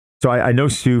So I know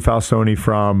Sue Falsone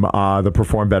from the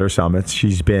Perform Better Summits.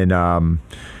 She's been,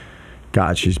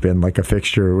 she's been like a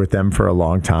fixture with them for a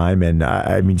long time. And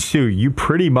I mean, Sue, you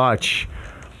pretty much,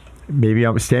 maybe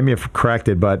I'm stand me if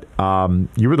corrected, but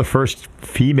you were the first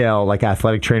female like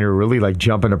athletic trainer to really like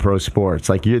jump into pro sports.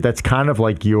 Like that's kind of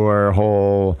like your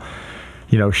whole,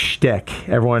 shtick.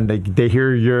 Everyone they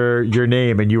hear your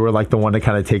name, and you were like the one to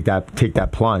kind of take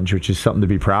that plunge, which is something to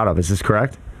be proud of. Is this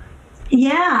correct?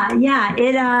 Yeah.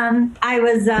 I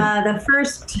was the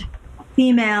first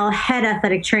female head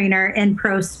athletic trainer in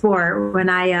pro sport when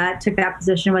I took that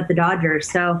position with the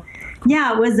Dodgers. So,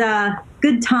 yeah, it was a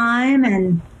good time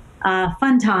and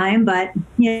fun time. But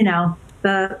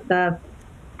the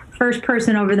first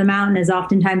person over the mountain is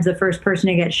oftentimes the first person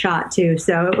to get shot too.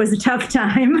 So it was a tough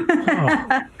time.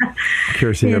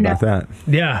 Curious to hear about that.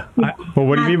 Yeah. Well,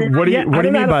 what do you mean? What do you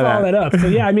mean by that? That up. So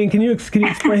yeah, I mean, can you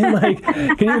explain where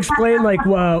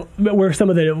some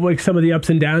of the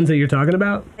ups and downs that you're talking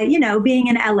about? Being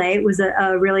in LA, it was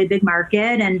a really big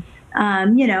market, and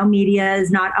media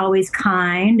is not always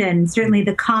kind, and certainly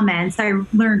the comments. I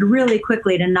learned really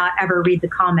quickly to not ever read the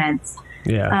comments.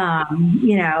 Yeah.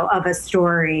 Of a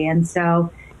story. And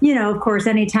so, of course,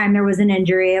 anytime there was an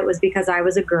injury, it was because I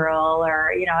was a girl,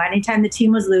 or, anytime the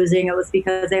team was losing, it was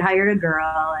because they hired a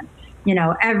girl, and,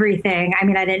 everything. I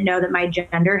mean, I didn't know that my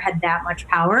gender had that much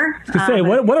power. I was gonna say,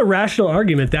 what a rational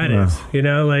argument that is,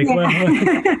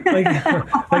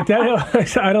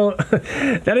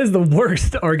 that is the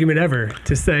worst argument ever,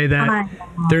 to say that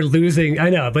they're losing.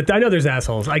 I know, but I know there's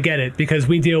assholes. I get it, because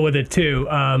we deal with it too.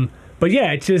 But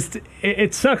yeah,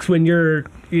 it sucks when you're,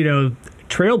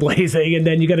 trailblazing, and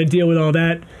then you got to deal with all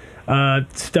that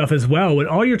stuff as well, when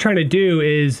all you're trying to do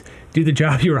is do the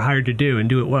job you were hired to do and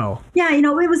do it well. Yeah, it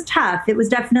was tough. It was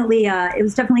definitely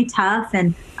tough,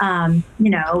 and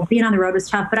being on the road was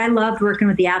tough. But I loved working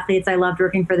with the athletes. I loved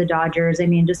working for the Dodgers. I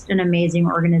mean, just an amazing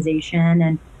organization,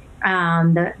 and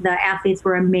the athletes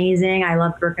were amazing. I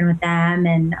loved working with them,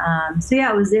 and so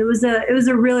yeah, it was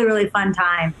a really, really fun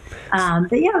time.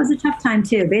 But yeah, it was a tough time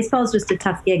too. Baseball is just a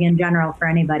tough gig in general for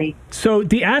anybody. So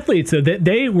the athletes,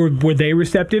 were they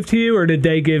receptive to you, or did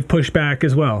they give pushback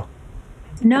as well?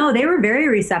 No, they were very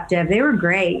receptive. They were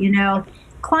great.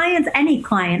 Clients, any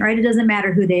client, right? It doesn't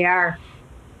matter who they are.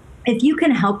 If you can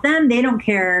help them, they don't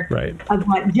care of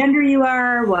what gender you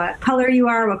are, what color you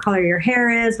are, what color your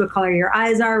hair is, what color your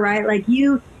eyes are, right?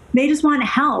 They just want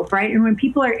help, right? And when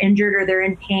people are injured or they're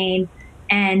in pain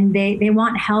and they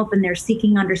want help, and they're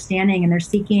seeking understanding, and they're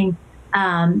seeking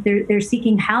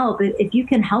help, if you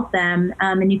can help them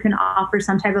and you can offer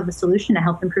some type of a solution to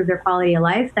help improve their quality of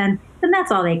life, then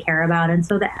that's all they care about. And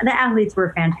so the athletes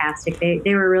were fantastic.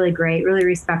 They were really great, really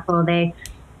respectful. They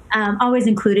always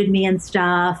included me and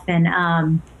stuff,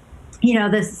 and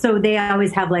so they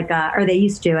always have or they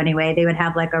used to anyway, they would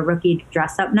have like a rookie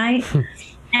dress up night.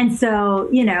 And so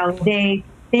they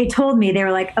told me, they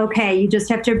were like, okay, you just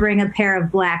have to bring a pair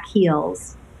of black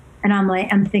heels. And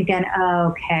I'm thinking,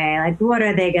 okay, what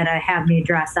are they gonna have me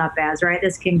dress up as, right?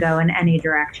 This can go in any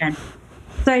direction.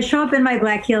 So I show up in my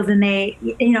black heels, and they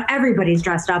everybody's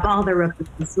dressed up, all the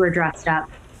rookies were dressed up.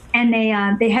 And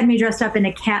they had me dressed up in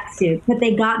a cat suit, but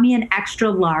they got me an extra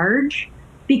large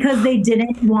because they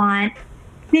didn't want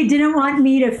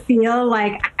me to feel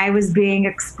like I was being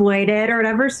exploited or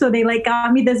whatever. So they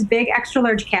got me this big extra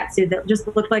large cat suit that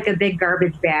just looked like a big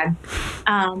garbage bag,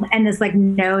 and this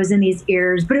nose and these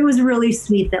ears. But it was really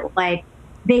sweet that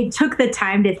they took the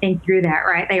time to think through that,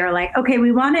 right? They were like, okay,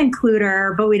 we want to include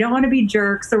her, but we don't want to be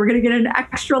jerks, so we're going to get an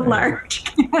extra large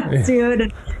cat suit.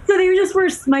 And so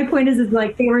my point is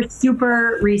they were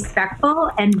super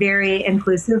respectful and very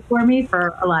inclusive for me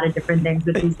for a lot of different things,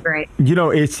 which is great.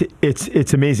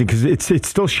 It's amazing, because it's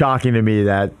still shocking to me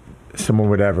that someone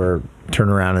would ever turn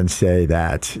around and say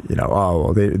that,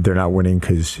 they're not winning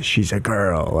because she's a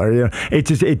girl, or,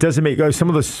 it doesn't make, some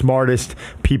of the smartest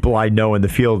people I know in the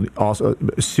field, also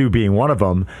Sue being one of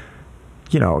them,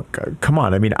 come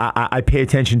on. I mean, I pay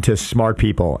attention to smart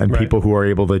people and people who are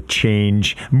able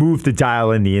to move the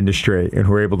dial in the industry, and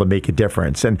who are able to make a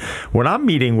difference. And when I'm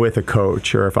meeting with a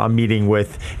coach, or if I'm meeting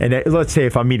with, let's say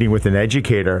if I'm meeting with an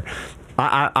educator,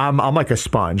 I'm like a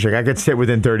sponge. I could sit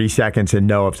within 30 seconds and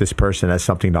know if this person has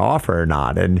something to offer or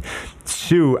not. And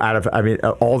Sue,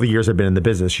 all the years I've been in the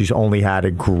business, she's only had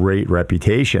a great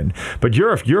reputation. But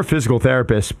you're a physical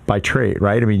therapist by trade,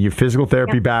 right? I mean, your physical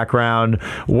therapy background.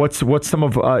 What's some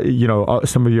of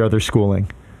some of your other schooling?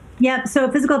 Yep.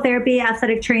 So physical therapy,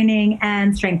 athletic training,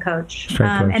 and strength coach.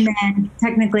 And then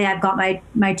technically, I've got my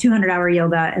 200-hour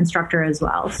yoga instructor as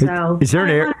well. So is there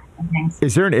an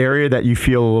area that you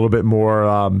feel a little bit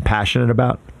more passionate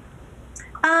about?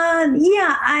 Really,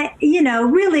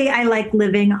 I like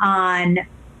living on.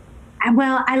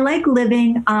 Well, I like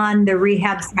living on the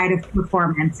rehab side of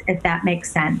performance, if that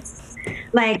makes sense.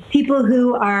 Like people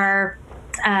who are,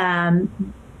 the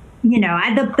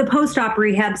post-op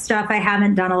rehab stuff. I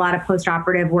haven't done a lot of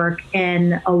post-operative work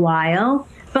in a while,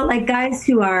 but like guys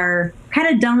who are kind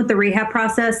of done with the rehab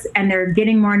process and they're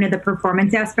getting more into the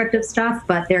performance aspect of stuff,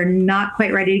 but they're not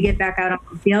quite ready to get back out on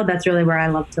the field. That's really where I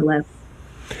love to live.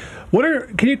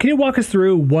 Can you walk us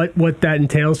through what that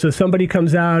entails? So somebody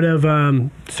comes out of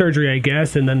surgery, I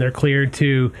guess, and then they're cleared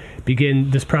to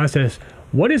begin this process.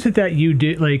 What is it that you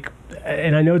do? Like,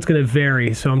 and I know it's going to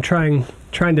vary, so I'm trying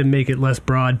to make it less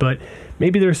broad, but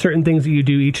maybe there are certain things that you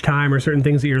do each time, or certain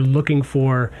things that you're looking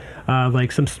for,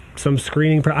 like some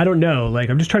screening. I don't know. Like,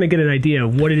 I'm just trying to get an idea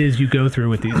of what it is you go through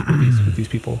with these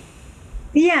people.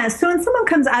 Yeah. So when someone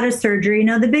comes out of surgery,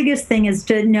 the biggest thing is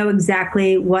to know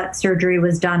exactly what surgery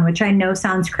was done, which I know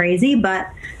sounds crazy, but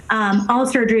all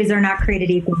surgeries are not created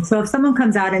equal. So if someone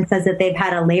comes out and says that they've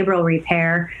had a labral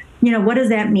repair, what does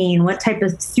that mean? What type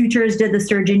of sutures did the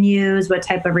surgeon use? What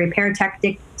type of repair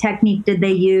technique did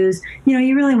they use?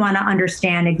 You really want to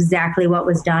understand exactly what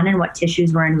was done and what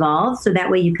tissues were involved. So that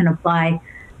way you can apply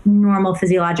normal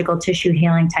physiological tissue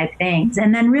healing type things.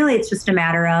 And then really it's just a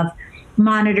matter of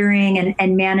monitoring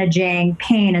and managing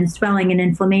pain and swelling and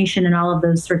inflammation and all of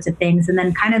those sorts of things. And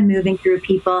then kind of moving through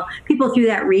people through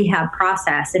that rehab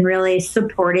process and really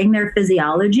supporting their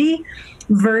physiology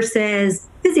versus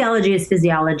physiology is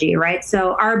physiology, right?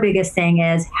 So our biggest thing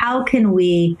is how can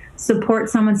we support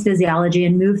someone's physiology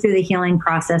and move through the healing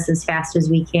process as fast as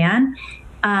we can,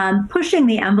 pushing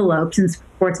the envelopes in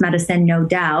sports medicine, no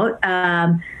doubt,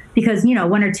 because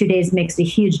 1 or 2 days makes a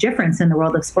huge difference in the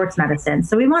world of sports medicine.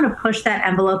 So we want to push that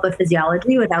envelope of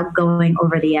physiology without going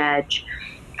over the edge.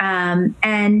 And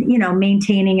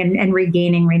maintaining and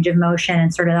regaining range of motion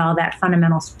and sort of all that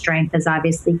fundamental strength is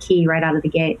obviously key right out of the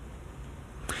gate.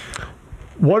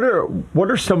 What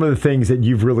are some of the things that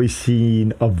you've really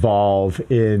seen evolve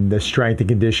in the strength and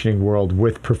conditioning world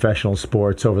with professional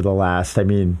sports over the last? I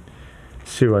mean,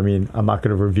 Sue, I'm not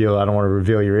going to reveal. I don't want to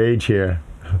reveal your age here,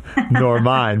 nor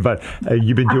mine. But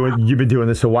you've been doing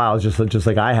this a while, just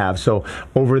like I have. So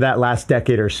over that last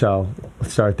decade or so,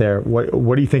 let's start there.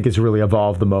 What do you think has really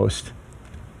evolved the most?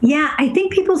 Yeah, I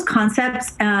think people's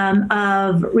concepts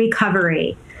of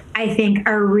recovery, I think,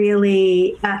 are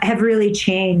really have really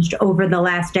changed over the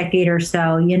last decade or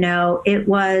so. It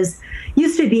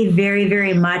used to be very,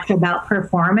 very much about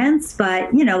performance,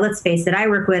 but let's face it, I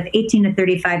work with 18 to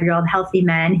 35-year-old healthy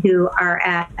men who are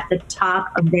at the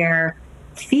top of their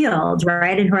field,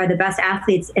 right, and who are the best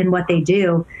athletes in what they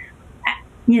do.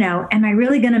 Am I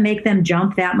really going to make them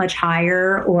jump that much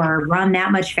higher or run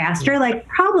that much faster? Like,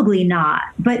 probably not.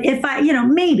 But if I,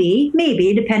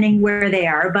 maybe depending where they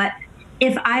are, but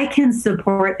if I can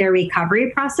support their recovery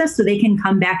process so they can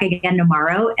come back again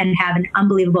tomorrow and have an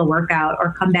unbelievable workout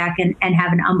or come back and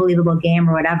have an unbelievable game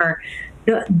or whatever,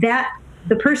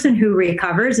 the person who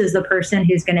recovers is the person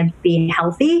who's going to be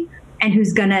healthy and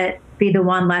who's going to be the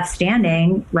one left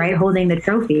standing, right, holding the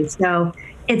trophy. So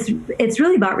it's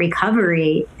really about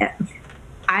recovery,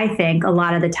 I think, a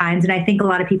lot of the times. And I think a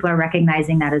lot of people are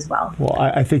recognizing that as well. Well,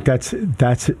 I think that's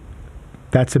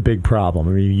a big problem.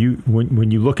 I mean,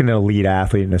 when you look at an elite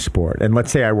athlete in a sport, and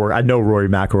let's say I know Rory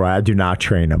McIlroy, I do not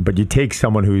train him, but you take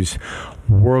someone who's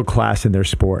world class in their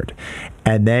sport,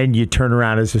 and then you turn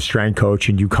around as a strength coach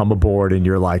and you come aboard and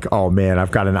you're like, oh man,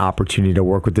 I've got an opportunity to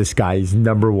work with this guy. He's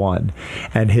number one,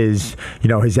 and his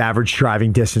average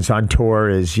driving distance on tour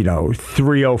is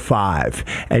 305,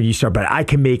 and you start, but I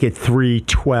can make it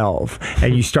 312,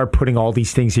 and you start putting all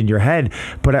these things in your head.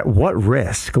 But at what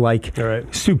risk? Like,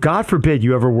 right. So God forbid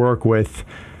you ever work with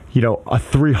a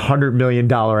 $300 million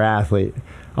athlete,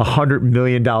 a $100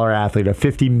 million athlete, a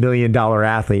 $50 million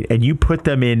athlete, and you put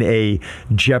them in a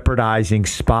jeopardizing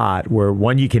spot where,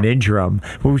 one, you can injure them.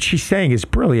 But what she's saying is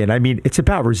brilliant. I mean, it's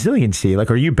about resiliency.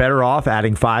 Like, are you better off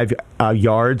adding 5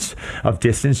 yards of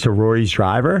distance to Rory's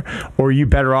driver, or are you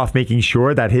better off making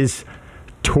sure that his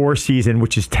tour season,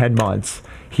 which is 10 months,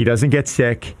 he doesn't get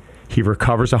sick, he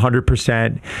recovers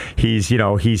 100%.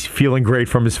 He's feeling great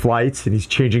from his flights, and he's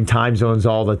changing time zones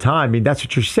all the time. I mean, that's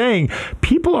what you're saying.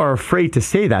 People are afraid to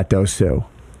say that, though, Sue.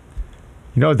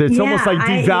 It's almost like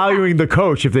devaluing the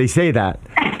coach if they say that.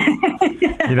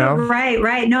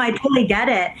 Right. No, I totally get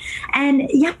it. And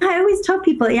I always tell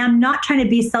people, I'm not trying to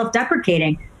be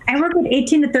self-deprecating. I work with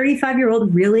 18 to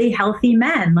 35-year-old really healthy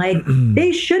men. Like,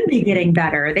 they should be getting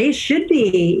better. They should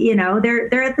be,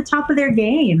 they're at the top of their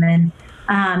game. And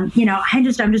I'm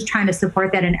just trying to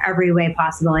support that in every way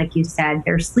possible. Like you said,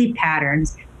 their sleep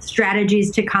patterns,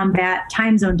 strategies to combat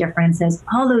time zone differences,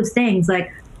 all those things.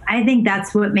 Like, I think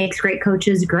that's what makes great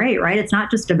coaches great, right? It's not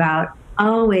just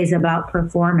always about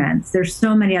performance. There's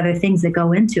so many other things that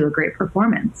go into a great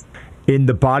performance. In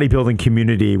the bodybuilding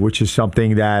community, which is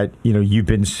something that, you've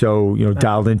been so,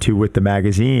 dialed into with the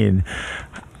magazine,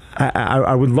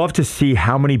 I would love to see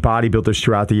how many bodybuilders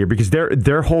throughout the year, because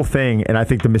their whole thing, and I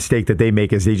think the mistake that they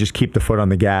make is they just keep the foot on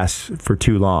the gas for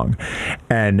too long.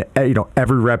 And,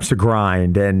 every rep's a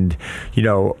grind, and,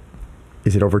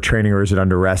 is it overtraining or is it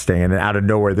under resting? And then out of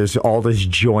nowhere, there's all this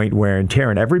joint wear and tear.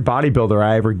 And every bodybuilder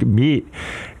I ever meet,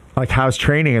 like, how's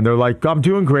training? And they're like, I'm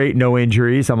doing great, no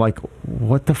injuries. I'm like,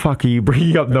 what the fuck are you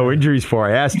bringing up no injuries for?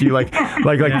 I asked you, like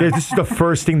this is the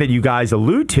first thing that you guys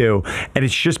allude to. And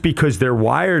it's just because they're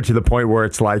wired to the point where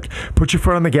it's like, put your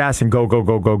foot on the gas and go, go,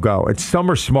 go, go, go. And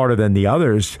some are smarter than the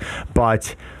others.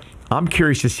 But I'm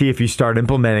curious to see if you start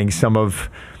implementing some of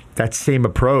that same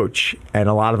approach, and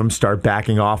a lot of them start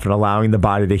backing off and allowing the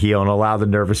body to heal and allow the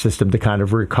nervous system to kind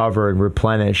of recover and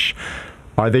replenish.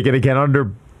 Are they going to get under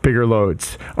bigger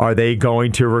loads? Are they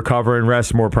going to recover and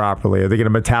rest more properly? Are they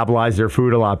going to metabolize their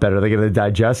food a lot better? Are they going to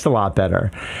digest a lot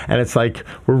better? And it's like,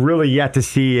 we're really yet to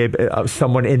see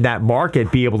someone in that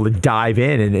market be able to dive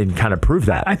in and kind of prove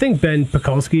that. I think Ben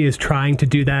Pekulski is trying to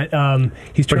do that. But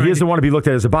he doesn't want to be looked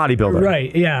at as a bodybuilder.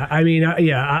 Right, yeah. I mean,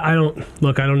 I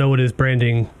don't know what his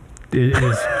branding is.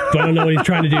 I don't know what he's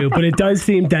trying to do, but it does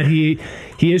seem that he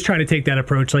is trying to take that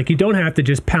approach. Like, you don't have to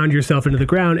just pound yourself into the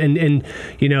ground and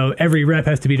every rep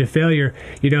has to be to failure.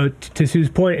 To Sue's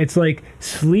point, it's like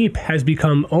sleep has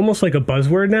become almost like a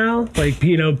buzzword now. Like,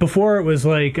 before it was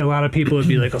like a lot of people would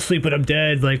be like, I'll sleep when I'm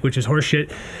dead, like, which is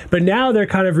horseshit. But now they're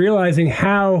kind of realizing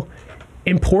how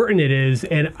important it is,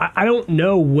 and I don't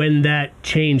know when that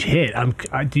change hit.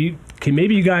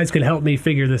 Maybe you guys can help me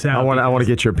figure this out. I want to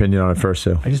get your opinion on it first,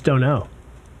 Sue. I just don't know.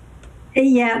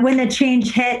 Yeah, when the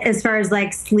change hit, as far as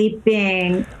like sleep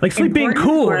being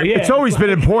cool. Yeah, it's always been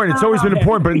important. It's always been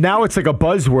important, but now it's like a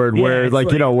buzzword where,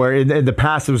 where in the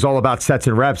past it was all about sets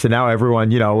and reps, and now everyone,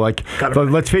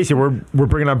 let's face it, we're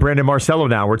bringing on Brandon Marcello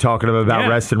now. We're talking about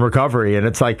rest and recovery, and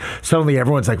it's like suddenly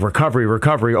everyone's like recovery,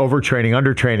 overtraining,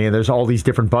 undertraining, and there's all these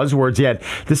different buzzwords. Yet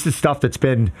this is stuff that's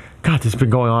been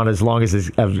going on as long as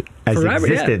forever,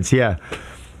 existence. Yeah.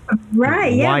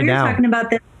 Right. Yeah. Why we were now? talking about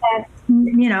this.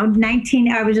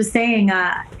 19, I was just saying,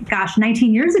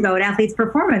 19 years ago at Athletes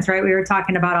Performance, right? We were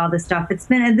talking about all this stuff. This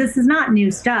is not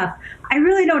new stuff. I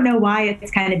really don't know why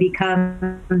it's kind of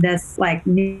become this like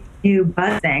new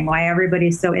buzz thing, why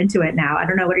everybody's so into it now. I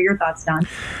don't know. What are your thoughts, Don?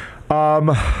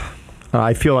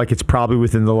 I feel like it's probably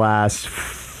within the last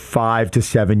 5 to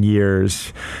 7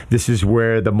 years, this is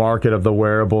where the market of the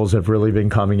wearables have really been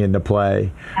coming into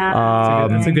play.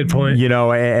 That's a good point.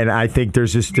 And I think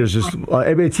there's this.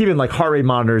 It's even like heart rate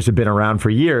monitors have been around for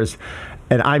years.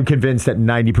 And I'm convinced that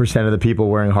 90% of the people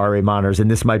wearing heart rate monitors, and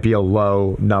this might be a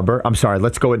low number. I'm sorry,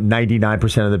 let's go at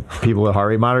 99% of the people with heart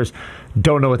rate monitors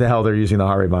don't know what the hell they're using the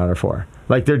heart rate monitor for.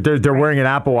 Like they're wearing an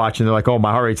Apple Watch and they're like, oh,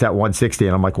 my heart rate's at 160,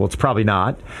 and I'm like, well, it's probably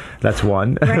not. That's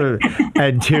one. Right.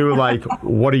 And two, like,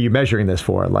 what are you measuring this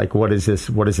for? Like, what is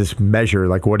this measure?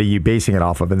 Like, what are you basing it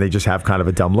off of? And they just have kind of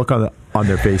a dumb look on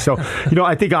their face. So,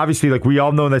 I think obviously, like, we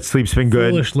all know that sleep's been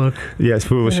good. Foolish look. Yes,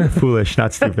 foolish,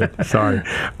 not stupid. Sorry.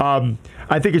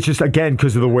 I think it's just, again,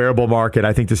 because of the wearable market,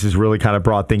 I think this has really kind of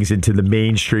brought things into the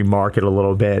mainstream market a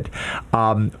little bit.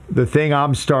 The thing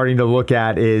I'm starting to look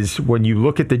at is when you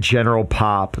look at the general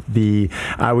pop,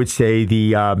 I would say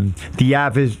the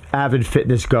avid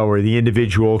fitness goer, the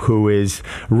individual who is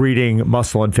reading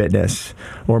Muscle and Fitness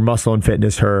or Muscle and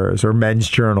Fitness Hers or Men's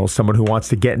Journal, someone who wants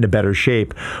to get into better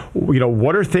shape.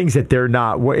 What are things that they're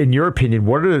not, in your opinion,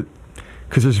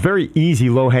 because there's very easy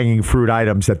low-hanging fruit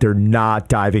items that they're not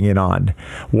diving in on.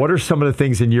 What are some of the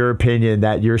things, in your opinion,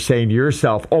 that you're saying to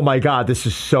yourself, oh my God, this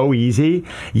is so easy,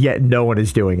 yet no one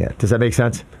is doing it? Does that make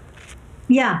sense?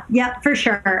 Yeah, for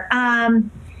sure.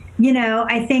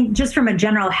 I think just from a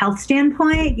general health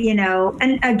standpoint,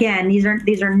 and again, these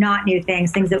are not new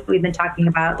things that we've been talking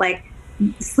about. Like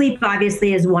sleep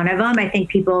obviously is one of them. I think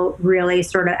people really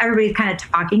everybody's kind of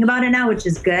talking about it now, which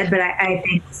is good. But I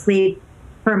think sleep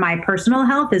for my personal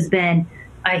health has been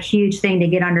a huge thing to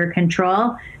get under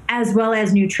control, as well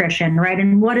as nutrition, right?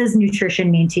 And what does nutrition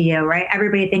mean to you, right?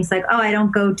 Everybody thinks like, oh, I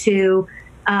don't go to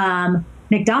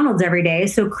McDonald's every day,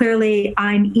 so clearly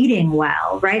I'm eating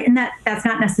well, right? And that's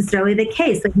not necessarily the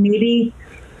case. Like maybe,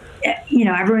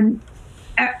 everyone,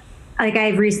 like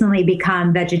I've recently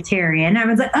become vegetarian.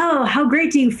 Everyone's like, oh, how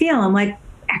great do you feel? I'm like,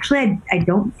 actually, I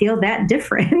don't feel that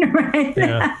different, right?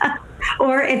 Yeah.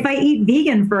 Or if I eat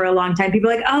vegan for a long time,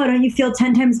 people are like, oh, don't you feel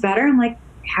 10 times better? I'm like,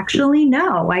 actually,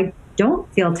 no, I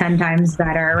don't feel 10 times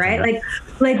better, right?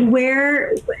 Like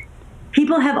where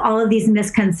people have all of these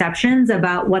misconceptions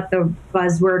about what the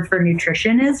buzzword for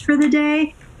nutrition is for the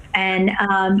day. And,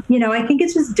 I think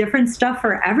it's just different stuff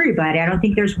for everybody. I don't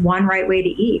think there's one right way to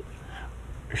eat.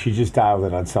 She just dialed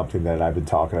in on something that I've been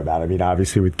talking about. I mean,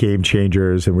 obviously with Game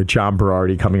Changers and with John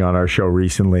Berardi coming on our show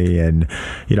recently. And,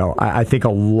 I think a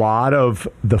lot of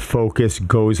the focus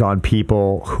goes on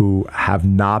people who have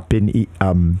not been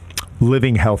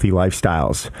living healthy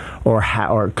lifestyles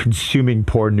or consuming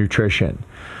poor nutrition.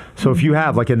 So if you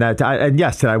have, like in that, and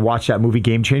yes, did I watch that movie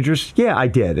Game Changers? Yeah, I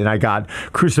did. And I got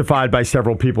crucified by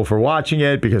several people for watching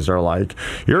it because they're like,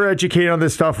 you're educated on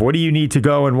this stuff. What do you need to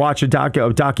go and watch a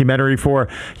documentary for?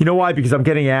 You know why? Because I'm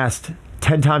getting asked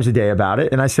 10 times a day about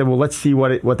it. And I said, well, let's see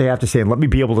what they have to say. And let me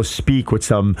be able to speak with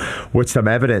some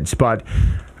evidence. But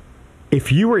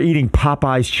if you were eating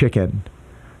Popeye's chicken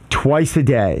twice a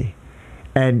day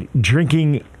and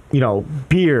drinking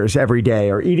beers every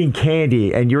day or eating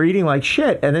candy and you're eating like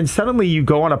shit, and then suddenly you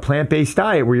go on a plant-based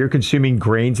diet where you're consuming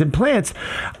grains and plants,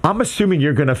 I'm assuming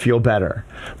you're going to feel better.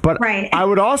 But right. I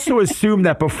would also assume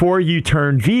that before you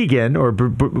turned vegan or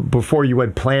before you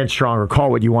went plant strong or call it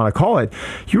what you want to call it,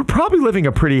 you were probably living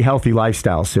a pretty healthy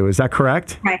lifestyle, Sue. Is that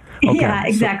correct? Right. Okay. Yeah,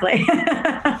 exactly.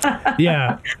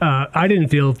 Yeah. I didn't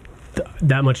feel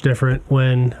that much different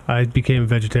when I became a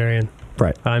vegetarian.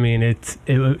 Right. I mean, it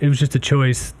was just a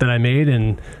choice that I made,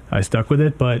 and I stuck with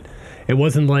it. But it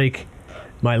wasn't like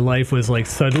my life was like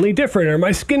suddenly different, or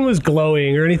my skin was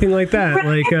glowing, or anything like that.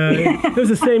 Right. Like it was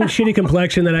the same shitty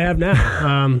complexion that I have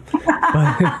now.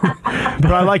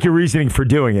 But I like your reasoning for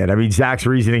doing it. I mean, Zach's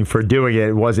reasoning for doing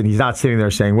it wasn't. He's not sitting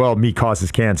there saying, "Well, meat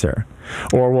causes cancer,"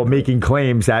 or making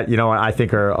claims that I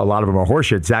think are a lot of them are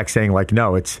horseshit. Zach's saying like,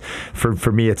 "No, it's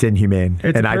for me, it's inhumane,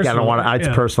 and I don't want to.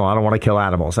 It's personal. I don't want to kill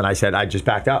animals." And I said, I just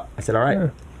backed up. I said, "All right, yeah.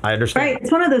 I understand." Right.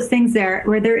 It's one of those things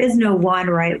where there is no one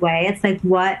right way. It's like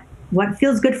what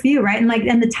feels good for you, right?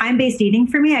 And the time-based eating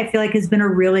for me, I feel like has been a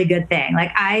really good thing.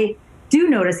 Like I do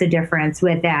notice a difference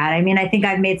with that. I mean, I think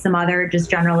I've made some other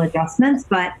just general adjustments,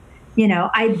 but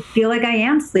I feel like I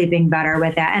am sleeping better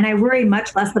with that. And I worry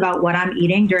much less about what I'm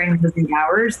eating during those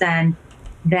hours than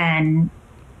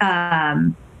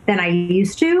I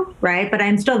used to, right? But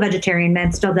I'm still vegetarian,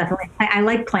 and still definitely, I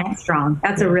like plant strong.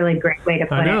 That's a really great way to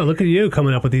put it. I know. Look at you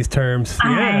coming up with these terms. Yeah,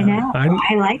 I know.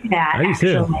 I like that. I do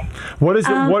too. What is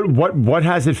it? What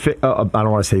has it? I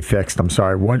don't want to say fixed. I'm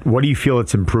sorry. What do you feel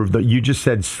it's improved? You just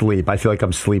said sleep. I feel like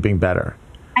I'm sleeping better.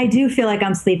 I do feel like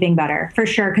I'm sleeping better for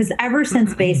sure. Because ever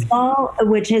since baseball,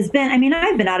 which has been,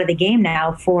 I've been out of the game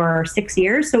now for 6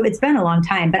 years, so it's been a long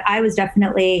time. But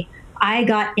I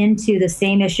got into the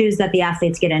same issues that the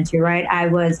athletes get into, right? I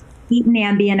was eating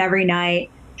Ambien every night,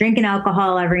 drinking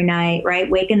alcohol every night, right?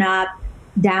 Waking up,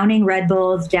 downing Red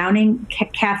Bulls, downing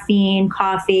caffeine,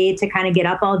 coffee to kind of get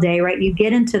up all day, right? You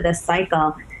get into this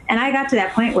cycle. And I got to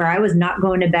that point where I was not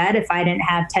going to bed if I didn't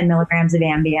have 10 milligrams of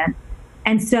Ambien.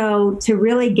 And so to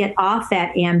really get off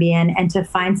that Ambien and to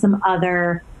find some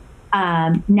other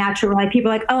natural, like people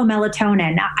are like, oh,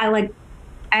 melatonin.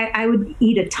 I would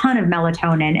eat a ton of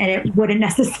melatonin and it wouldn't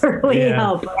necessarily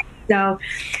help. Right? So,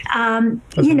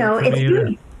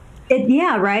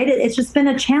 it's just been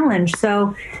a challenge.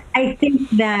 So I think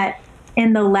that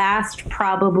in the last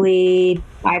probably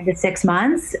 5 to 6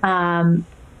 months,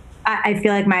 I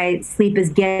feel like my sleep is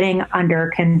getting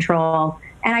under control.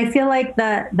 And I feel like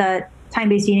the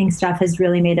time-based eating stuff has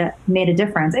really made a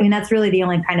difference. I mean, that's really the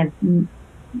only kind of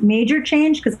major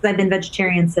change because I've been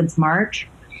vegetarian since March.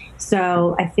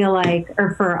 So I feel like,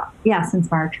 since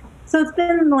March. So it's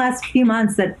been the last few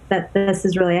months that this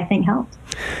has really, I think, helped.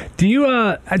 Do you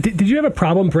did you have a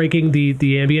problem breaking the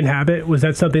Ambien habit? Was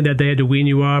that something that they had to wean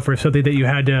you off, or something that you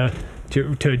had to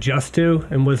adjust to?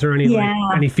 And was there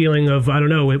any feeling of, I don't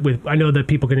know, with I know that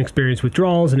people can experience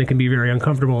withdrawals and it can be very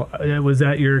uncomfortable. Was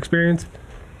that your experience?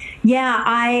 Yeah,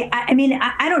 I mean,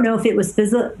 I don't know if it was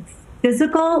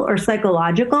physical or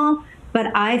psychological.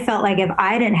 But I felt like if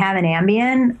I didn't have an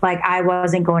Ambien, like I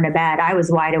wasn't going to bed. I was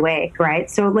wide awake,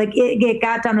 right? So like it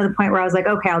got down to the point where I was like,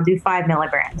 okay, I'll do 5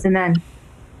 milligrams, and then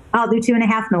I'll do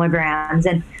 2.5 milligrams.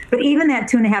 But even that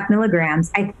 2.5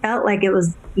 milligrams, I felt like it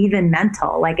was even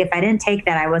mental. Like if I didn't take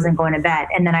that, I wasn't going to bed,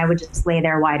 and then I would just lay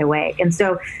there wide awake. And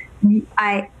so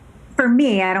for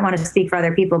me, I don't want to speak for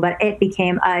other people, but it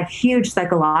became a huge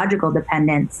psychological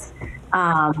dependence,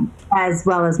 as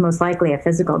well as most likely a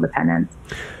physical dependence.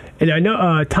 And I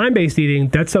know time-based eating,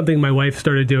 that's something my wife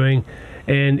started doing,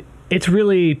 and it's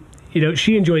really,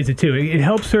 she enjoys it too. It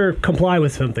helps her comply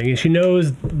with something, and she knows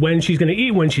when she's going to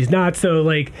eat, when she's not. So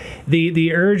like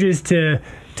the urges to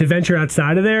to venture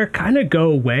outside of there kind of go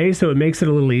away. So it makes it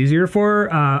a little easier for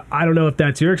her. I don't know if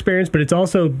that's your experience, but it's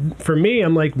also for me,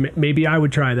 I'm like, maybe I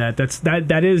would try that.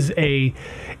 That is a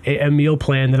meal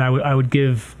plan that I would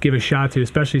give a shot to,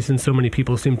 especially since so many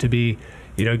people seem to be,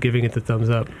 giving it the thumbs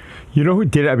up. You know who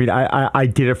did it? I mean, I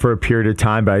did it for a period of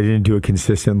time, but I didn't do it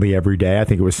consistently every day. I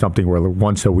think it was something where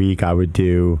once a week I would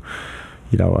do,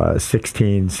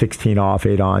 16 off,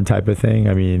 8 on type of thing.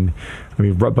 I mean,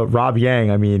 but Rob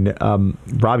Yang,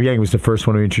 Rob Yang was the first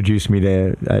one who introduced me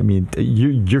to,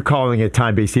 you're calling it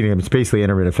time-based eating. It's basically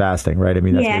intermittent fasting, right? I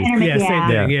mean, that's same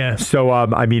thing, yeah. So,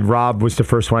 Rob was the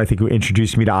first one, I think, who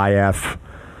introduced me to IF.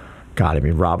 God,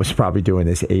 Rob was probably doing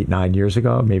this 8-9 years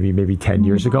ago, maybe 10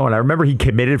 years ago. And I remember he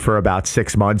committed for about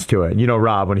 6 months to it.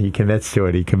 Rob, when he commits to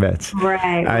it, he commits.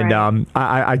 Right. And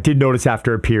I did notice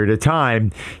after a period of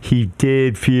time, he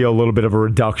did feel a little bit of a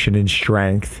reduction in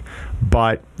strength.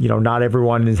 But, not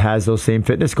everyone has those same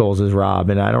fitness goals as Rob.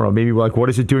 And I don't know, maybe what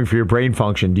is it doing for your brain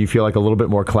function? Do you feel like a little bit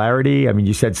more clarity? I mean,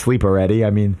 you said sleep already.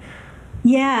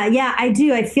 Yeah, I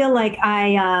do. I feel like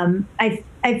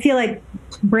I feel like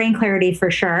brain clarity for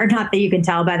sure. Not that you can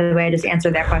tell, by the way, I just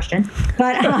answered that question.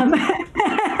 But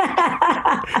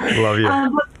love you.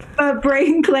 But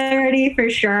brain clarity for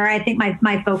sure. I think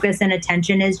my focus and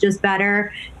attention is just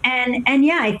better. And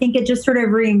yeah, I think it just sort of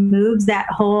removes that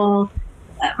whole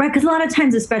right, because a lot of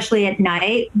times, especially at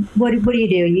night, what do?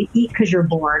 You eat because you're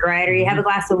bored, right? Or you have a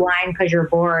glass of wine because you're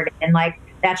bored, and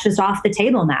that's just off the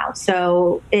table now.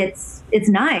 So it's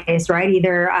nice, right?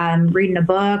 Either I'm reading a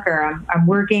book or I'm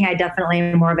working. I definitely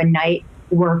am more of a night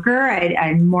worker.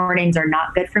 Mornings are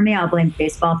not good for me. I'll blame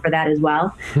baseball for that as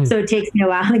well. So it takes me a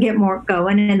while to get more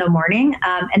going in the morning.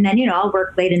 And then, I'll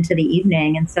work late into the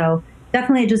evening. And so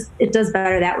definitely it does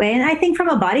better that way. And I think from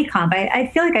a body comp, I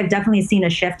feel like I've definitely seen a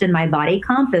shift in my body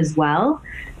comp as well.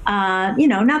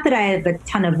 Not that I have a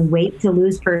ton of weight to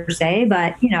lose per se,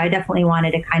 but, I definitely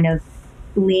wanted to kind of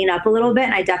lean up a little bit,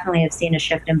 and I definitely have seen a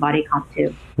shift in body comp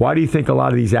too. Why do you think a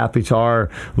lot of these athletes are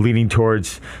leaning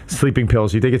towards sleeping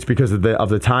pills? Do you think it's because of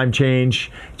the time change?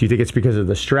 Do you think it's because of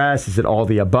the stress? Is it all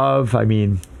the above?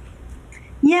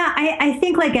 Yeah, I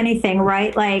think like anything,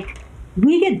 right? Like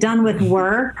we get done with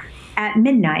work at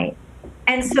midnight.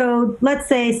 And so let's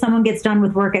say someone gets done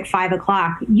with work at 5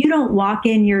 o'clock. You don't walk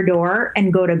in your door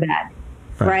and go to bed.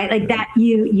 Right, like that.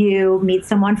 You meet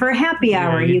someone for a happy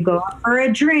hour. You go out for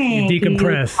a drink. You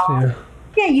decompress.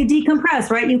 You decompress.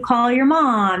 Right, you call your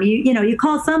mom. You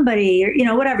call somebody,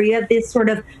 or whatever. You have this sort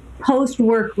of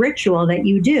post-work ritual that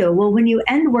you do. Well, when you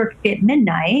end work at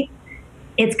midnight,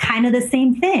 it's kind of the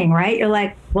same thing, right? You're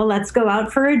like, well, let's go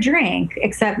out for a drink.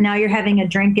 Except now you're having a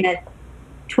drink at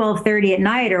 12:30 at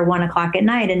night or 1 o'clock at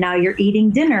night, and now you're eating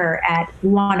dinner at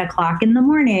 1 o'clock in the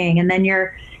morning, and then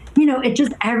you're it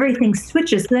just everything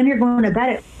switches. So then you're going to bed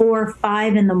at 4 or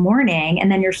 5 in the morning,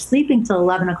 and then you're sleeping till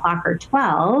 11 o'clock or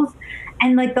 12.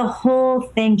 And like the whole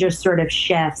thing just sort of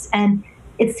shifts. And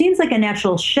it seems like a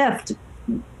natural shift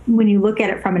when you look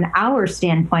at it from an hour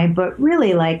standpoint, but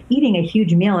really like eating a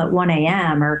huge meal at 1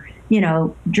 a.m. or,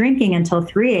 drinking until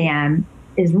 3 a.m.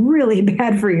 is really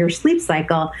bad for your sleep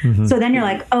cycle. Mm-hmm. So then you're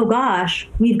like, oh gosh,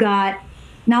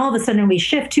 now all of a sudden we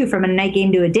shift too from a night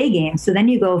game to a day game. So then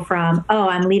you go from,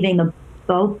 I'm leaving the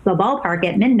ballpark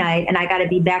at midnight and I got to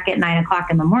be back at 9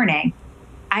 o'clock in the morning.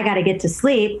 I got to get to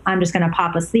sleep. I'm just going to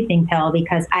pop a sleeping pill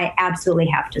because I absolutely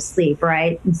have to sleep,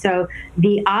 right? And so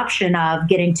the option of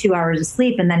getting 2 hours of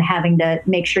sleep and then having to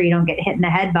make sure you don't get hit in the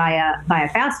head by a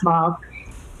fastball,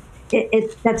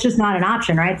 that's just not an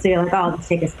option, right? So you're like, I'll just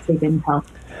take a sleeping pill.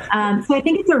 So I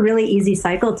think it's a really easy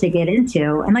cycle to get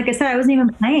into. And like I said, I wasn't even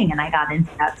playing and I got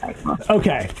into that cycle.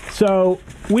 Okay, so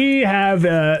we have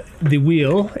the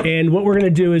wheel, and what we're going to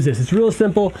do is this. It's real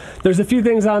simple. There's a few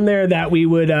things on there that we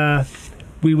would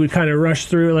kind of rush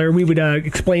through, or we would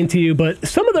explain to you, but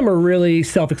some of them are really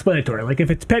self-explanatory. Like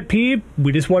if it's pet peeve,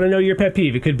 we just want to know your pet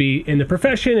peeve. It could be in the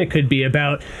profession. It could be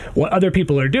about what other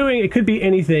people are doing. It could be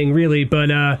anything really, but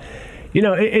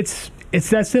it's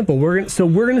that simple. We're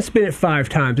going to spin it 5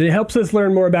 times, and it helps us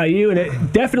learn more about you, and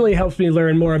it definitely helps me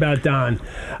learn more about Don.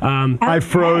 I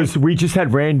froze. We just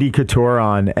had Randy Couture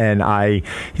on, and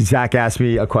Zach asked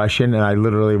me a question, and I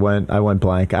literally went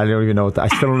blank. I don't even know I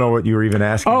still don't know what you were even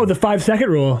asking. Oh, the 5-second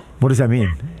rule. What does that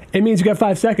mean? It means you got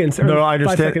 5 seconds. No, I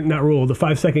understand. 5-second, not rule. The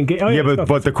 5-second game. Oh, yeah,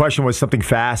 but the question was something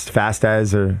fast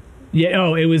as, or. Yeah.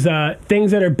 Oh, it was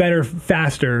things that are better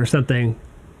faster or something.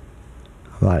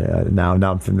 Now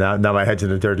my head's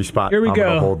in a dirty spot. Here we I'm go.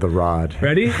 Gonna hold the rod.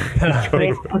 Ready?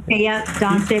 Okay, yeah,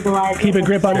 Don stabilized. Keep a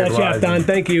grip on that shaft, Don.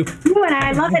 Thank you. Ooh, and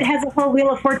I love it has a whole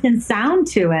Wheel of Fortune sound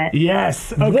to it.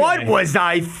 Yes. Okay. What was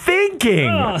I thinking?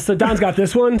 Oh, so Don's got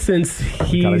this one since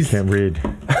God, I can't read.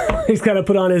 he's got to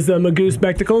put on his Magoo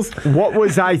spectacles. What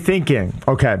was I thinking?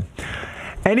 Okay.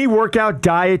 Any workout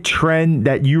diet trend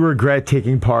that you regret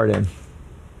taking part in?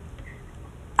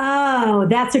 Oh,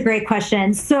 that's a great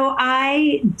question. So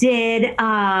I did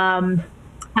the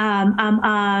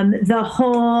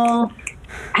whole,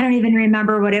 I don't even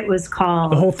remember what it was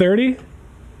called. The Whole 30?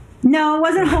 No, it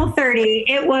wasn't Whole 30.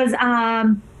 It was, the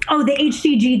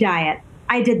HCG diet.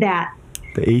 I did that.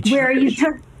 Where you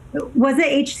took, was it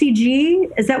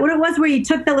HCG? Is that what it was? Where you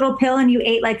took the little pill and you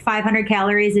ate like 500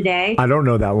 calories a day? I don't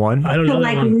know that one. I don't know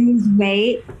that one. Lose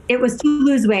weight. It was to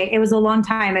lose weight. It was a long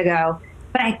time ago.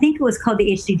 But I think it was called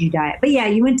the HCG diet. But yeah,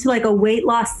 you went to like a weight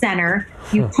loss center.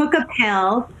 You took a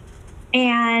pill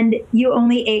and you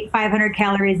only ate 500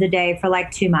 calories a day for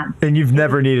like 2 months. And you've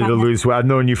never needed to lose weight. I've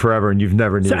known you forever, and you've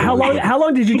never needed. So how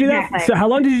long did you do that? So how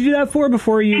long did you do that for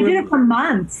before you? I did it for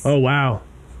months. Oh wow.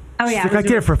 Oh yeah. I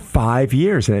did it for 5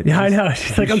 years, and I know.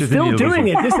 She's like, I'm still doing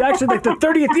it. This is actually like the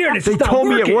 30th year. And it's they told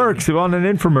me it works on an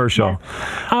infomercial.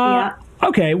 Yeah.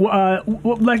 Okay.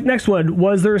 Next one.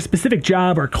 Was there a specific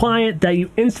job or client that you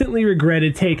instantly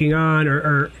regretted taking on,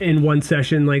 or in one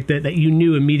session like that you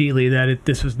knew immediately that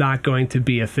this was not going to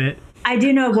be a fit? I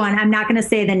do know one. I'm not going to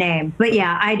say the name, but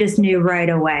yeah, I just knew right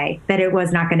away that it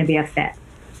was not going to be a fit.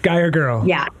 Guy or girl?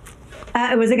 Yeah.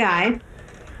 It was a guy.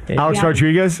 Alex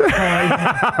Rodriguez?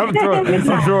 I'm throwing him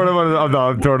under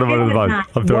the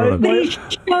bus. They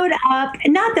showed up,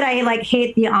 not that I like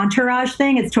hate the entourage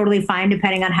thing. It's totally fine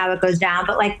depending on how it goes down.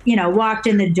 But like, walked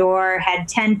in the door, had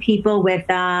 10 people with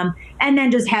them, and then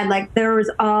just had like, there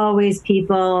was always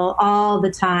people all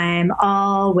the time,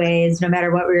 always, no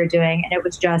matter what we were doing. And it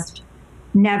was just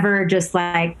never just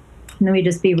like, let me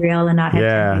just be real and not have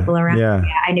 10 people around. Yeah,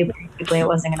 I knew basically it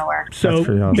wasn't going to work. So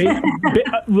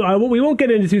we won't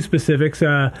get into too specifics,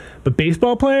 but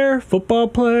baseball player, football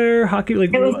player, hockey?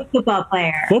 Like, it was a football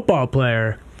player. Football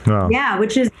player. Oh. Yeah,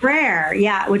 which is rare.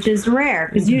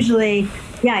 Because usually,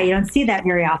 you don't see that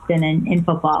very often in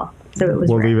football. So it was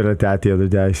We'll rare. leave it at that the other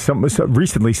day.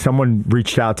 Recently, someone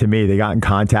reached out to me. They got in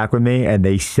contact with me, and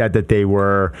they said that they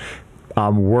were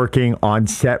working on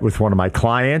set with one of my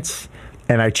clients.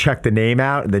 And I checked the name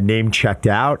out, and the name checked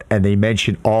out, and they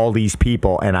mentioned all these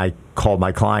people, and I called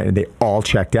my client, and they all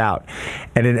checked out.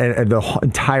 And the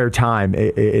entire time,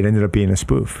 it ended up being a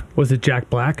spoof. Was it Jack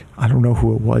Black? I don't know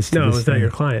who it was. No, was that your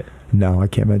client? No, I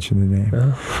can't mention the name.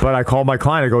 Oh. But I called my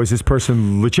client. I go, is this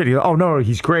person legit? He goes, oh, no,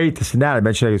 he's great, this and that. I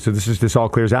mentioned it. So this all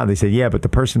clears out. And they said, yeah, but the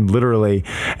person literally,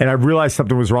 and I realized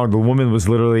something was wrong. The woman was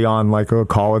literally on like a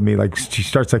call with me. Like she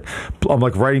starts like, I'm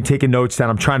like taking notes down.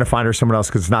 I'm trying to find her someone else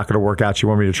because it's not going to work out. She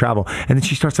wanted me to travel. And then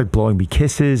she starts like blowing me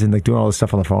kisses and like doing all this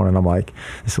stuff on the phone. And I'm like,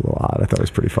 this is a little odd. I thought it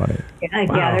was pretty funny.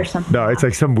 Yeah, there's something. No, it's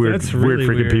like some weird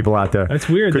freaking people out there. That's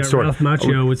weird. Good that story. Ralph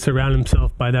Macchio would surround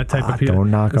himself by that type of people.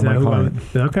 Don't knock on my client.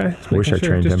 Okay. Wish I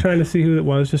trained him. Trying to see who it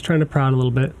was, just trying to prod a little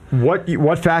bit.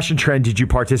 What fashion trend did you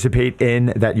participate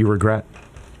in that you regret?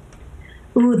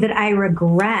 Ooh, that I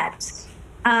regret.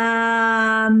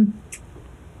 Fashion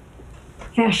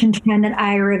trend that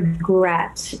I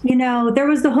regret. There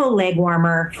was the whole leg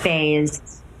warmer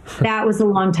phase. That was a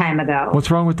long time ago.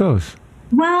 What's wrong with those?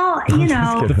 Well,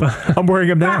 I'm wearing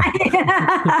them now.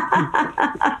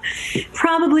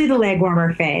 Probably the leg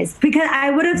warmer phase, because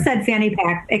I would have said fanny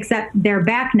pack, except they're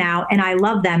back now and I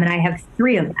love them and I have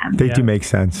 3 of them. They do make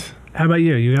sense. How about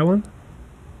you? You got one?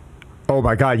 Oh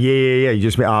my God. Yeah. You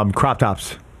just crop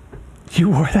tops. You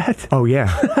wore that? Oh yeah.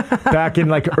 Back in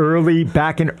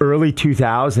early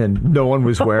 2000, no one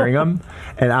was wearing them,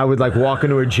 and I would like walk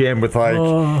into a gym with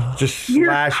like just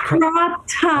slash crop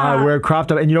top. I wear a crop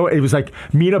top, and it was like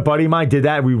me and a buddy of mine did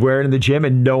that. We'd wear it in the gym,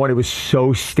 and no one. It was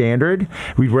so standard.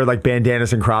 We'd wear like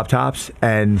bandanas and crop tops,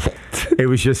 and it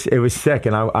was sick.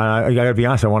 And I gotta be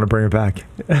honest, I want to bring it back.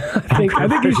 I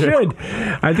think you should.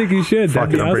 I think you should.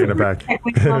 Fuck it, I'm bringing it back.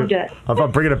 We loved it.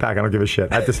 I'm bringing it back. I don't give a shit.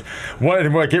 I just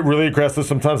when I get really aggressive,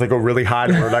 sometimes I go really high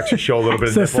where it actually show a little bit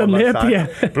of nipple on the side. Yeah.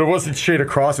 But it wasn't straight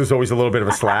across. It was always a little bit of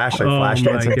a slash, like flash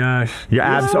dancing. Oh my gosh! Your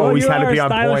abs always had to be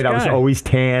on point. I was always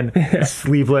tan,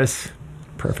 sleeveless.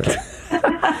 Perfect.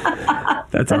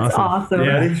 That's awesome. Yeah.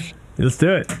 Ready? Let's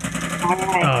do it. All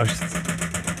right.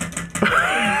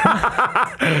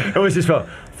 It was just a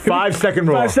 5-second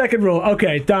rule. 5-second rule.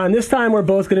 Okay, Don, this time we're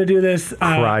both going to do this.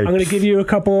 I'm going to give you a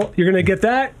couple. You're going to get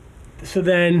that. So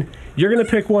then you're going to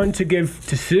pick one to give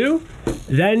to Sue.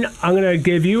 Then I'm going to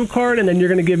give you a card, and then you're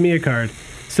going to give me a card.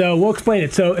 So we'll explain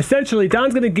it. So essentially,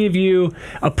 Don's going to give you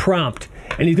a prompt,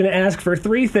 and he's going to ask for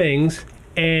 3 things,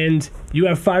 and you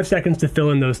have 5 seconds to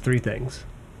fill in those 3 things.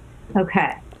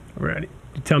 Okay. Ready?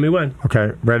 Tell me when.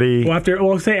 Okay, ready? Well,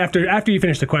 we'll say after you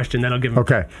finish the question, then I'll give him.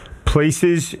 Okay.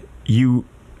 Places you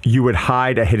would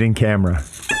hide a hidden camera.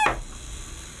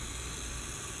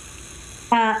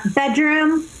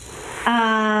 Bedroom.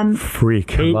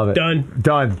 Freak. Oop, Love it. Done.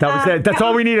 Done. That was it. That's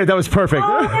all we needed. That was perfect.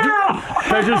 Oh, no.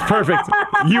 Bedroom's perfect.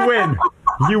 You win.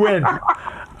 You win.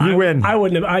 You win. I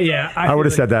wouldn't have. Yeah. I would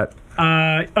have said that.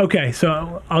 Okay,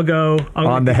 so I'll go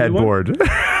on the headboard.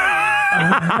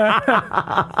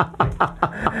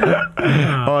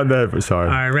 On the sorry.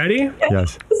 All right, ready?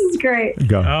 Yes. This is great.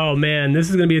 Go. Oh man, this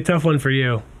is gonna be a tough one for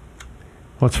you.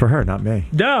 Well, it's for her, not me.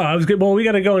 No, I was good. Well, we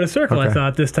got to go in a circle. Okay. I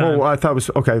thought this time. Oh, I thought it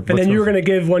was okay. And then you were gonna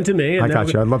give one to me. And I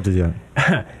got you. I'd love to do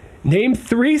that. Name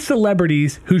 3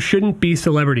 celebrities who shouldn't be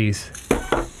celebrities.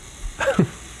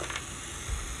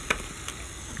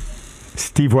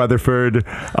 Steve Weatherford.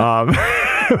 All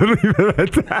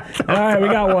right, we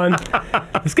got one.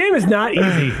 This game is not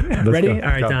easy. Ready? Go. All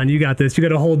right, Go. Don, you got this. You got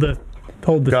to hold the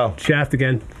Go. shaft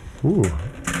again. Ooh.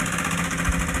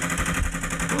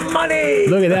 Money.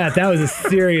 Look at that. That was a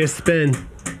serious spin.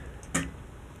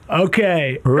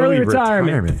 Okay. Early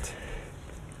retirement.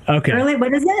 Okay. Early,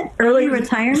 what is it? Early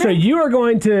retirement? So we're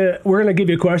going to give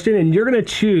you a question, and you're going to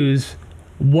choose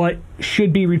what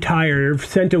should be retired or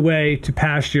sent away to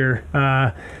pasture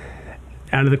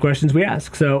out of the questions we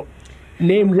ask. So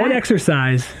name one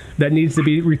exercise that needs to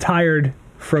be retired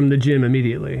from the gym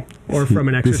immediately or from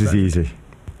an exercise. This is easy.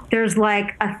 There's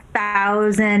like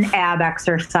 1,000 ab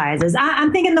exercises.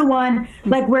 I'm thinking the one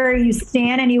like where you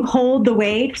stand and you hold the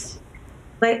weight.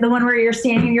 Like the one where you're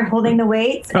standing, you're holding the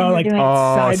weights. And you're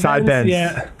doing side bends.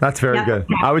 Yeah. That's very good.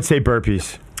 Yeah. I would say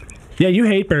burpees. Yeah, you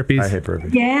hate burpees. I hate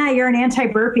burpees. Yeah, you're an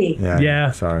anti-burpee.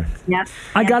 Yeah. Sorry. Yep.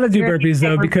 I got to do burpees,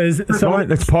 though, because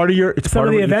That's part of your. some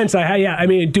of the events I had, yeah. I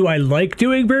mean, do I like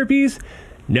doing burpees?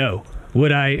 No.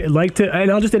 Would I like to,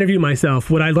 and I'll just interview myself,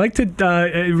 would I like to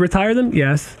retire them?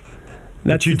 Yes.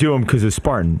 That you do them because of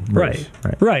Spartan. Right.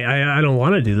 I don't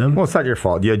want to do them. Well, it's not your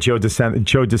fault. Yeah, Joe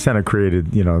DeSena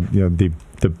created,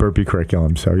 the burpee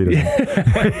curriculum, so he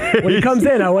doesn't. When he comes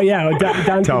in,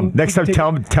 Don next time,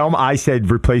 tell him I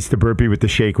said replace the burpee with the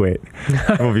shake weight.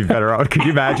 We'll be better off. Could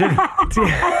you imagine?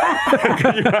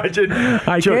 Could you imagine?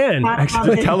 I can.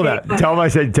 Actually. Tell him that. Tell him I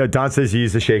said Don says you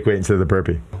use the shake weight instead of the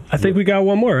burpee. I think we got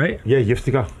one more, right? Yeah, you have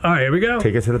to go. All right, here we go.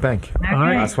 Take it to the bank. Okay. All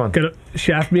right, last one. Gonna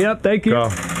shaft me up. Thank you. Go.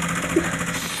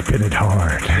 Spin it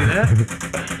hard.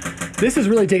 This is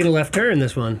really taking a left turn.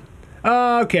 This one.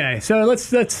 Okay, so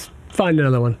let's find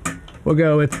another one. We'll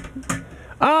go with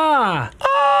Oscar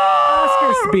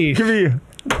speech. Give me.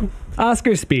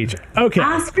 Oscar speech. Okay.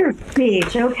 Oscar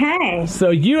speech. Okay. So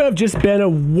you have just been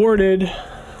awarded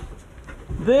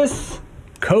this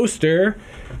coaster,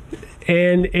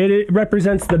 and it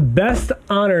represents the best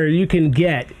honor you can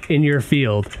get in your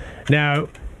field. Now,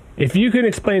 if you can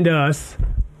explain to us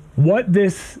what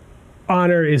this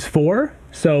honor is for,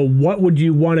 so what would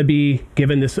you want to be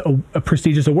given this a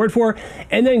prestigious award for,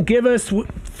 and then give us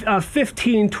a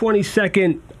 15, 20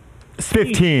 second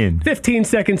speech, 15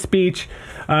 second speech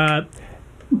of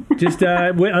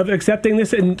accepting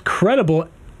this incredible,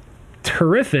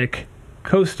 terrific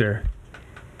coaster.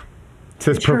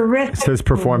 It says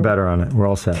perform better on it. We're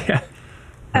all set. Yeah.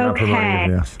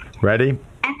 Okay. Ready?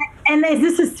 And is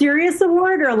this a serious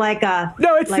award or like a...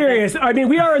 No, it's serious. I mean,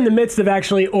 we are in the midst of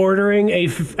actually ordering a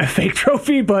fake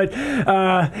trophy, but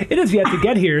it is yet to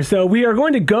get here. So we are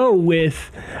going to go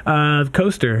with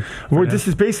coaster. Well, this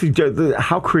is basically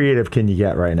how creative can you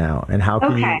get right now, and how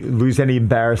can you lose any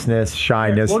embarrassness,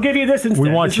 shyness? We'll give you this instead. We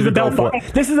want you to go for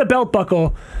it. This is a belt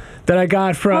buckle that I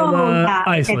got from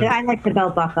Iceland. Okay, I like the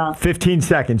belt buckle. 15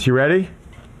 seconds. You ready?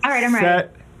 All right, I'm ready.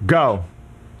 Set, go.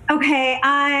 Okay,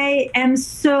 I am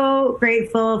so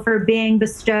grateful for being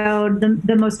bestowed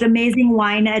the most amazing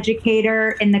wine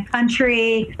educator in the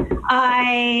country.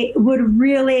 I would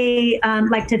really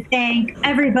like to thank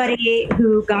everybody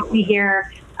who got me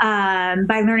here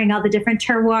by learning all the different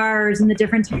terroirs and the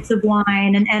different types of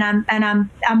wine, and I'm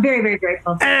very, very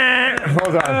grateful.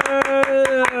 Hold on.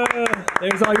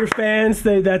 There's all your fans.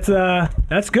 That's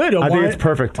good. I think it's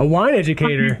perfect. A wine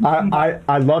educator.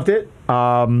 I loved it.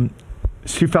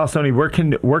 Sue Falsone, where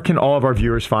can all of our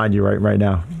viewers find you right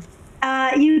now?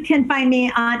 You can find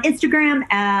me on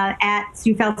Instagram at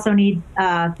Sue Falsone.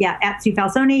 At Sue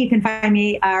Falsone. You can find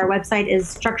me. Our website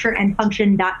is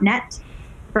structureandfunction.net.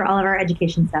 for all of our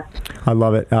education stuff. I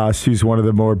love it. Sue's one of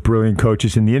the more brilliant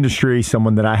coaches in the industry,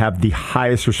 someone that I have the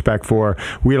highest respect for.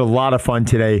 We had a lot of fun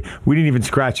today. We didn't even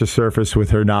scratch the surface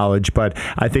with her knowledge, but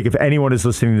I think if anyone is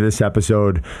listening to this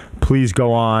episode, please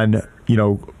go on,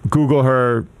 Google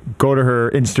her, go to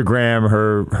her Instagram,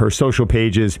 her social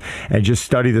pages, and just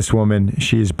study this woman.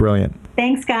 She is brilliant.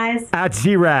 Thanks, guys. At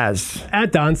Zraz.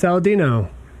 At Don Saladino.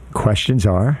 Questions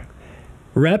are?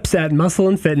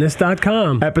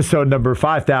 reps@muscleandfitness.com. Episode number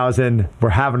 5,000. We're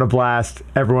having a blast.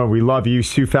 Everyone, we love you.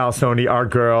 Sue Falsone, our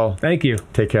girl. Thank you.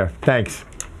 Take care. Thanks.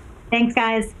 Thanks,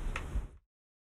 guys.